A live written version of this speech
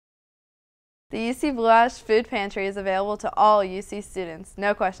The UC Blue Ash Food Pantry is available to all UC students,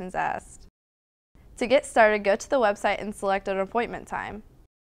 no questions asked. To get started, go to the website and select an appointment time.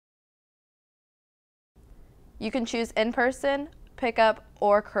 You can choose in-person, pickup,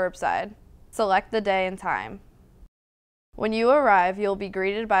 or curbside. Select the day and time. When you arrive, you'll be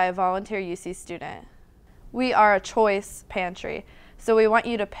greeted by a volunteer UC student. We are a choice pantry, so we want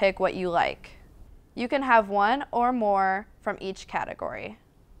you to pick what you like. You can have one or more from each category.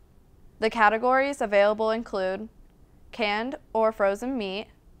 The categories available include canned or frozen meat,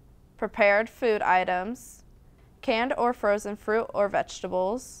 prepared food items, canned or frozen fruit or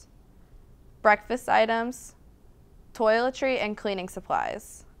vegetables, breakfast items, toiletry and cleaning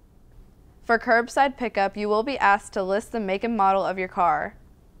supplies. For curbside pickup, you will be asked to list the make and model of your car.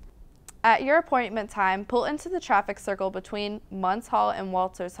 At your appointment time, pull into the traffic circle between Munns Hall and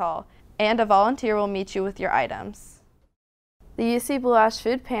Walters Hall, and a volunteer will meet you with your items. The UC Blue Ash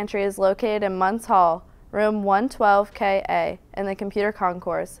Food Pantry is located in Munns Hall, room 112KA, in the Computer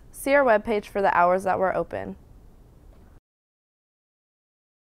Concourse. See our webpage for the hours that we're open.